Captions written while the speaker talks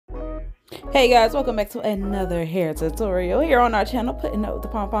Hey guys, welcome back to another hair tutorial here on our channel, Putting Up with the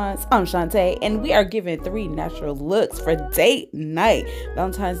Pompons. I'm Chante, and we are giving 3 natural looks for date night.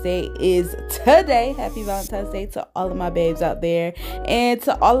 Valentine's Day is today. Happy Valentine's Day to all of my babes out there, and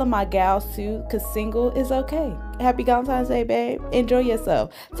to all of my gals too, because single is okay. Happy Valentine's Day, babe. Enjoy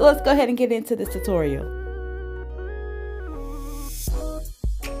yourself. So let's go ahead and get into this tutorial.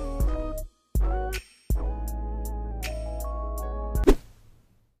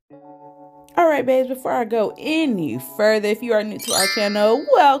 Alright babes, before I go any further, if you are new to our channel,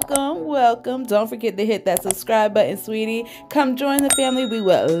 welcome. Don't forget to hit that subscribe button, sweetie. Come join the family. We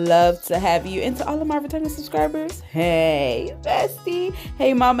would love to have you. And to all of my returning subscribers, hey bestie,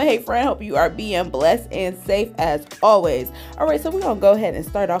 hey mama, hey friend, hope you are being blessed and safe as always. Alright, so we're going to go ahead and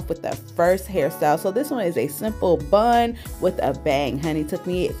start off with the first hairstyle. So this one is a simple bun with a bang, honey. It took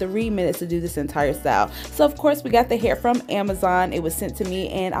me 3 minutes to do this entire style. So of course we got the hair from Amazon. It was sent to me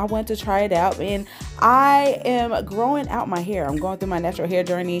and I went to try it out. And I am growing out my hair. I'm going through my natural hair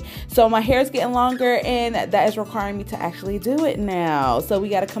journey. So my hair is getting longer and that is requiring me to actually do it now. So we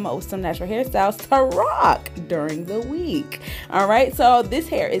got to come up with some natural hairstyles to rock during the week. All right. So this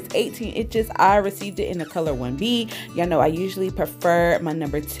hair is 18 inches. I received it in the color 1B. Y'all know I usually prefer my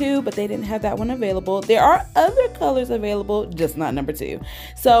number 2, but they didn't have that one available. There are other colors available, just not number 2.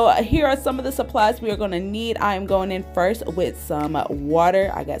 So here are some of the supplies we are going to need. I am going in first with some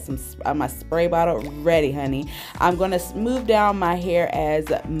water. I got some my spray bottle ready, honey. I'm going to smooth down my hair as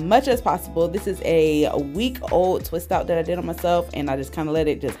much as possible. This is a week-old twist out that I did on myself, and I just kind of let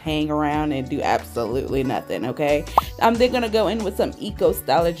it just hang around and do absolutely nothing, okay? I'm then going to go in with some Eco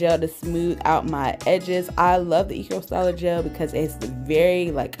Styler gel to smooth out my edges. I love the Eco Styler gel because it's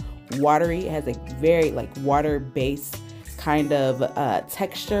very like watery. It has a very like water-based kind of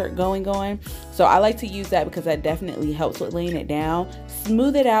texture going on. So I like to use that because that definitely helps with laying it down.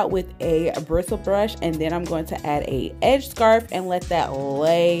 Smooth it out with a bristle brush, and then I'm going to add a edge scarf and let that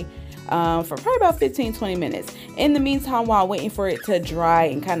lay for probably about 15-20 minutes. In the meantime, while waiting for it to dry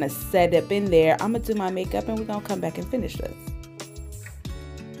and kind of set up in there, I'm gonna do my makeup and we're gonna come back and finish this.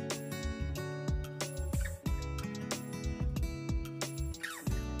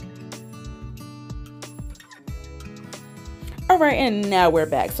 Alright, and now we're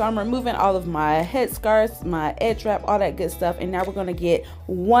back. So I'm removing all of my head scarves, my edge wrap, all that good stuff, and now we're going to get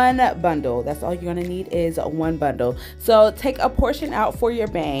one bundle. That's all you're going to need is one bundle. So take a portion out for your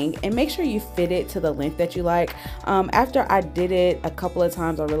bang and make sure you fit it to the length that you like. After I did it a couple of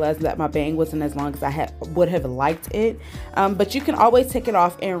times, I realized that my bang wasn't as long as I would have liked it. But you can always take it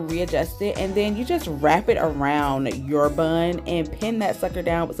off and readjust it, and then you just wrap it around your bun and pin that sucker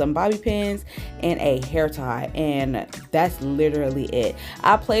down with some bobby pins and a hair tie, and that's literally it.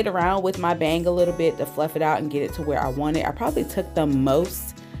 I played around with my bang a little bit to fluff it out and get it to where I want it. I probably took the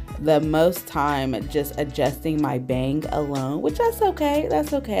most time just adjusting my bang alone, which that's okay.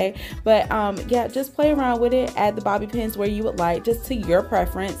 But yeah, just play around with it. Add the bobby pins where you would like, just to your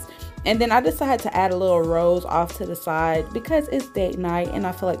preference. And then I decided to add a little rose off to the side because it's date night and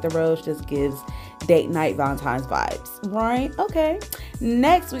I feel like the rose just gives date night Valentine's vibes, right? Okay.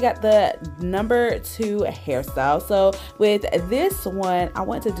 Next, we got the number 2 hairstyle. So with this one, I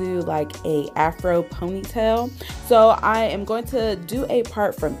want to do like a afro ponytail. So I am going to do a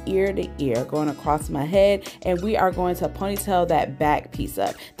part from ear to ear going across my head, and we are going to ponytail that back piece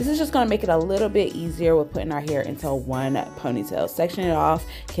up. This is just going to make it a little bit easier with putting our hair into one ponytail. Sectioning it off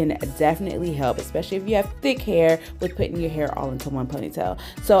can definitely help, especially if you have thick hair, with putting your hair all into one ponytail.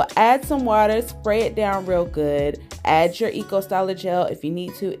 So add some water, spray it down real good, add your Eco Styler gel if you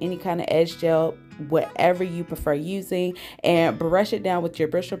need to, any kind of edge gel, whatever you prefer using, and brush it down with your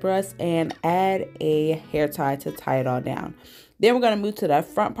bristle brush and add a hair tie to tie it all down. Then we're going to move to the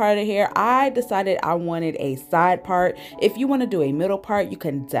front part of the hair. I decided I wanted a side part. If you want to do a middle part, you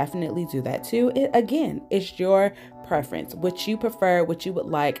can definitely do that too. Again, it's your preference, what you prefer, what you would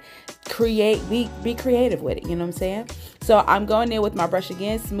like. Be creative with it, you know what I'm saying? So I'm going in with my brush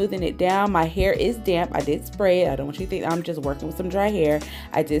again, smoothing it down. My hair is damp. I did spray it. I don't want you to think I'm just working with some dry hair.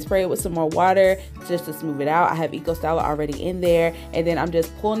 I did spray it with some more water just to smooth it out. I have Eco Styler already in there, and then I'm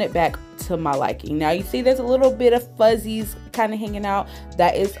just pulling it back to my liking. Now you see there's a little bit of fuzzies kind of hanging out.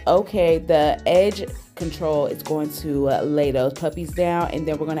 That is okay. The edge control is going to lay those puppies down, and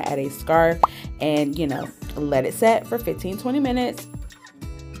then we're going to add a scarf and, you know, let it set for 15-20 minutes.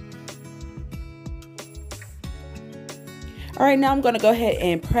 All right, now I'm gonna go ahead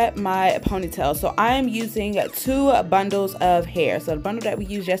and prep my ponytail. So I am using 2 bundles of hair. So the bundle that we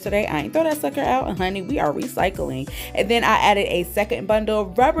used yesterday, I ain't throw that sucker out, honey. We are recycling. And then I added a second bundle,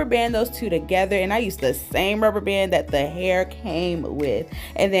 rubber band those 2 together, and I used the same rubber band that the hair came with.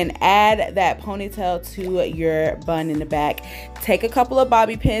 And then add that ponytail to your bun in the back. Take a couple of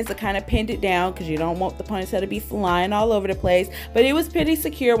bobby pins to kind of pin it down because you don't want the ponytail to be flying all over the place. But it was pretty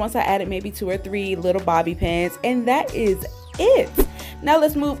secure once I added maybe 2 or 3 little bobby pins, and that is it. Now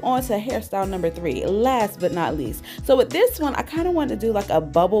let's move on to hairstyle number 3, last but not least. So with this one, I kind of wanted to do like a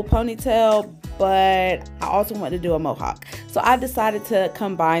bubble ponytail, but I also wanted to do a mohawk. So I decided to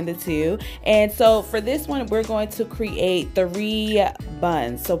combine the 2. And so for this one, we're going to create 3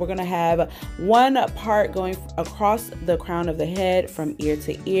 buns. So we're going to have 1 part going across the crown of the head from ear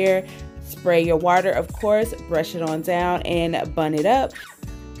to ear. Spray your water, of course, brush it on down and bun it up.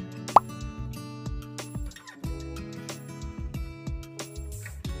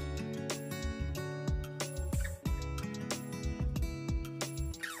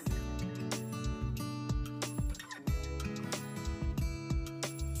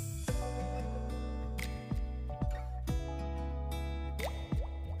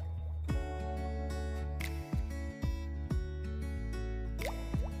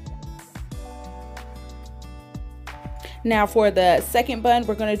 Now for the second bun,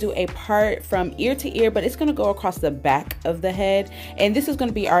 we're going to do a part from ear to ear, but it's going to go across the back of the head. And this is going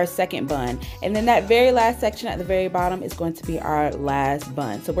to be our second bun. And then that very last section at the very bottom is going to be our last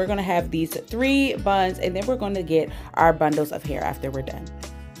bun. So we're going to have these 3 buns, and then we're going to get our bundles of hair after we're done.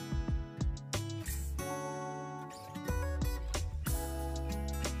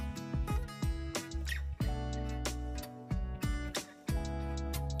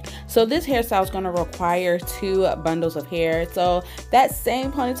 So this hairstyle is going to require 2 bundles of hair. So that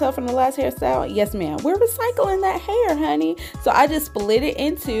same ponytail from the last hairstyle, yes ma'am, we're recycling that hair, honey. So I just split it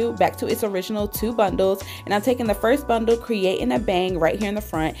into, back to its original 2 bundles. And I'm taking the first bundle, creating a bang right here in the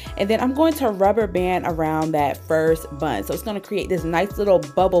front. And then I'm going to rubber band around that first bun. So it's going to create this nice little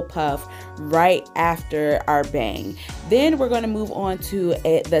bubble puff right after our bang. Then we're going to move on to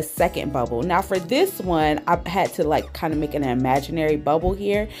the second bubble. Now for this one, I had to like kind of make an imaginary bubble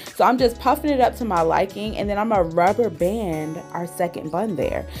here. So I'm just puffing it up to my liking, and then I'm gonna rubber band our second bun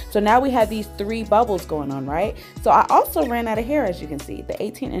there. So now we have these 3 bubbles going on, right? So I also ran out of hair, as you can see. The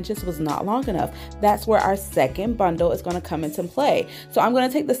 18 inches was not long enough. That's where our second bundle is gonna come into play. So I'm gonna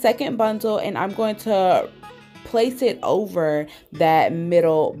take the second bundle and I'm going to place it over that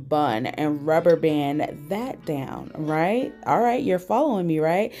middle bun and rubber band that down, right? All right, you're following me,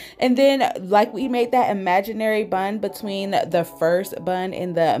 right? And then like we made that imaginary bun between the first bun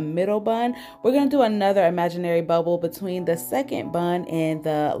and the middle bun, we're gonna do another imaginary bubble between the second bun and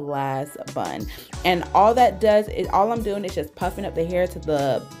the last bun. And all that does is, all I'm doing is just puffing up the hair to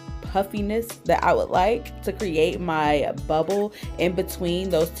the puffiness that I would like to create my bubble in between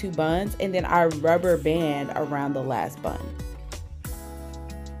those 2 buns, and then I rubber band around the last bun.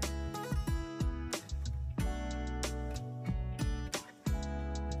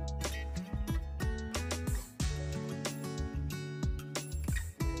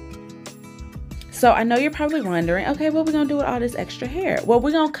 So I know you're probably wondering, okay, what are we gonna do with all this extra hair? Well,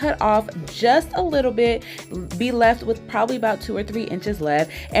 we're gonna cut off just a little bit, be left with probably about 2 or 3 inches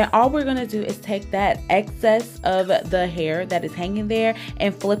left. And all we're gonna do is take that excess of the hair that is hanging there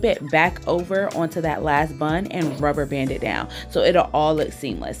and flip it back over onto that last bun and rubber band it down. So it'll all look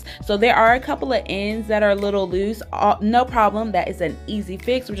seamless. So there are a couple of ends that are a little loose. No problem, that is an easy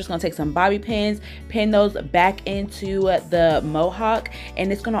fix. We're just gonna take some bobby pins, pin those back into the mohawk,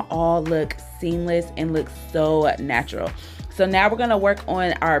 and it's gonna all look seamless and looks so natural. So now we're gonna work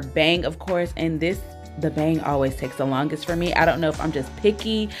on our bang, of course, and the bang always takes the longest for me. I don't know if I'm just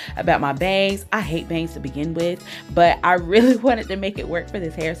picky about my bangs. I hate bangs to begin with, but I really wanted to make it work for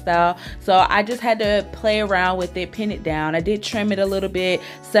this hairstyle. So I just had to play around with it, pin it down. I did trim it a little bit,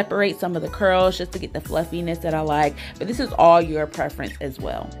 separate some of the curls just to get the fluffiness that I like, but this is all your preference as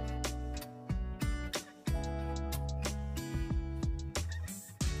well.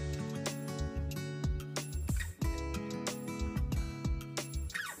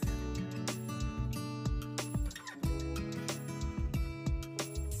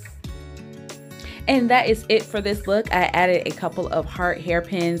 And that is it for this look. I added a couple of heart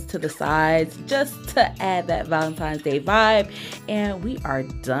hairpins to the sides just to add that Valentine's Day vibe, and we are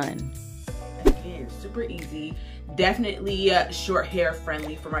done. Again, super easy. Definitely short hair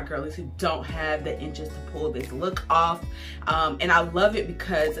friendly for my girlies who don't have the inches to pull this look off. And I love it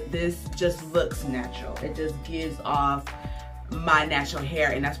because this just looks natural. It just gives off my natural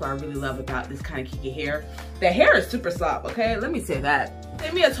hair, and that's what I really love about this kind of kinky hair. The hair is super soft, okay? Let me say that. They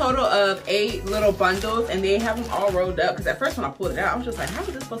gave me a total of 8 little bundles, and they have them all rolled up, because at first when I pulled it out, I was just like, how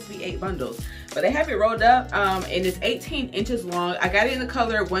is this supposed to be 8 bundles? But they have it rolled up, and it's 18 inches long. I got it in the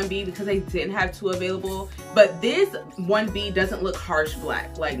color 1B because they didn't have 2 available. But this 1B doesn't look harsh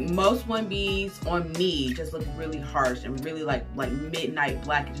black. Like most 1Bs on me just look really harsh and really like midnight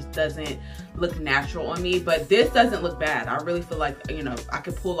black. It just doesn't look natural on me. But this doesn't look bad. I really feel like, you know, I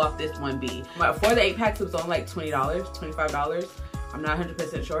could pull off this 1B. But for the 8 packs, it was only like $20, $25. I'm not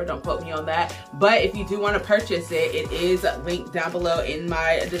 100% sure, don't quote me on that. But if you do want to purchase it, it is linked down below in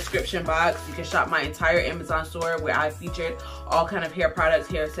my description box. You can shop my entire Amazon store where I featured all kind of hair products,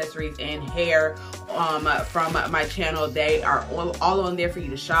 hair accessories, and hair from my channel. They are all on there for you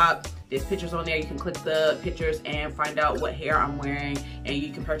to shop. There's pictures on there. You can click the pictures and find out what hair I'm wearing, and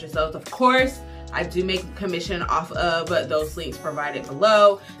you can purchase those. Of course, I do make a commission off of those links provided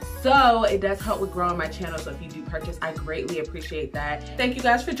below. So it does help with growing my channel. So if you do purchase, I greatly appreciate that. Thank you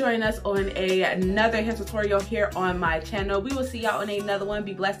guys for joining us on another hair tutorial here on my channel. We will see y'all on another one.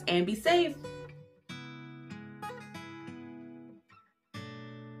 Be blessed and be safe.